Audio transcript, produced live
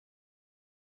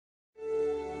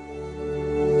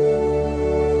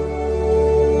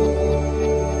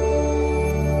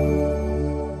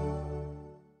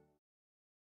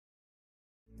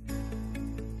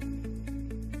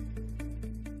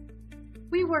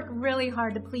work really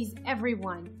hard to please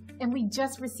everyone, and we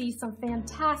just received some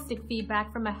fantastic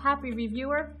feedback from a happy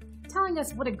reviewer telling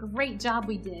us what a great job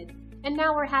we did, and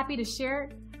now we're happy to share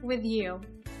it with you.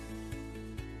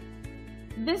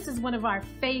 This is one of our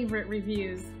favorite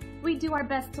reviews. We do our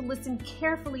best to listen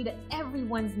carefully to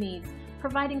everyone's needs,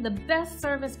 providing the best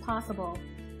service possible.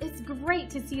 It's great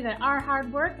to see that our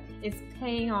hard work is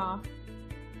paying off.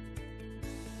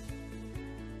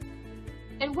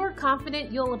 And we're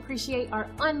confident you'll appreciate our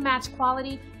unmatched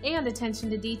quality and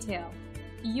attention to detail.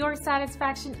 Your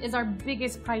satisfaction is our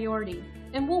biggest priority,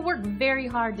 and we'll work very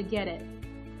hard to get it.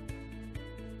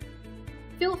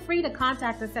 Feel free to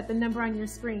contact us at the number on your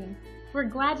screen. We're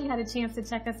glad you had a chance to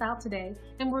check us out today,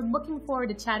 and we're looking forward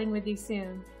to chatting with you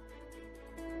soon.